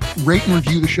and rate and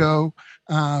review the show,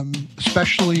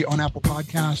 especially on Apple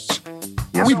Podcasts,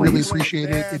 we really appreciate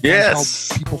it. It does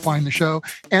help people find the show.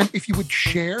 And if you would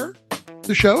share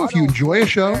the show, if you enjoy a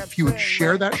show, if you would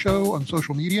share that show on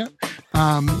social media,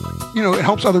 it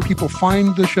helps other people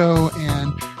find the show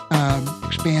and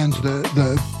expands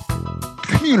the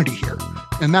community here.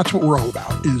 And that's what we're all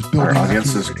about, is building that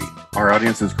community. Our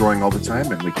audience is growing all the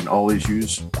time, and we can always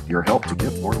use your help to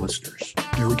get more listeners.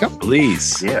 There we go.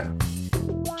 Please. Yeah.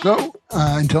 So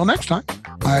until next time,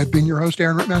 I've been your host,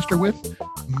 Aaron Rittmaster, with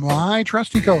my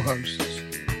trusty co-hosts,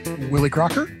 Willie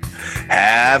Crocker.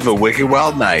 Have a wicked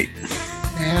wild night.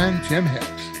 And Tim Hicks.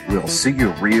 We'll see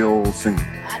you real soon.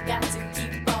 I got to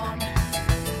keep on.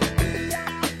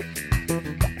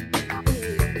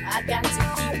 I got to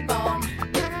keep on.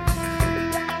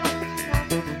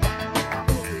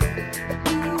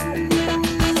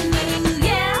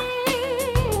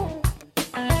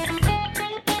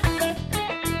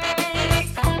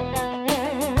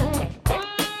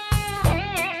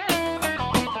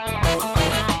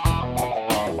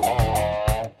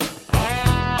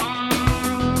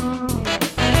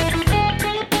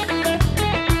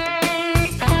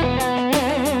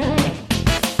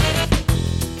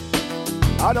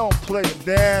 I don't play a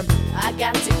damn. I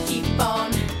got to keep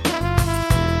on.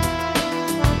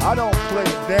 I don't play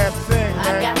a damn thing, I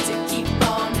man. got to keep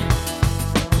on.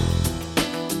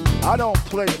 I don't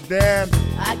play a damn.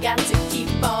 I got to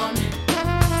keep on.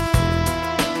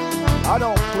 I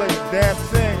don't play a damn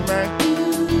thing, man.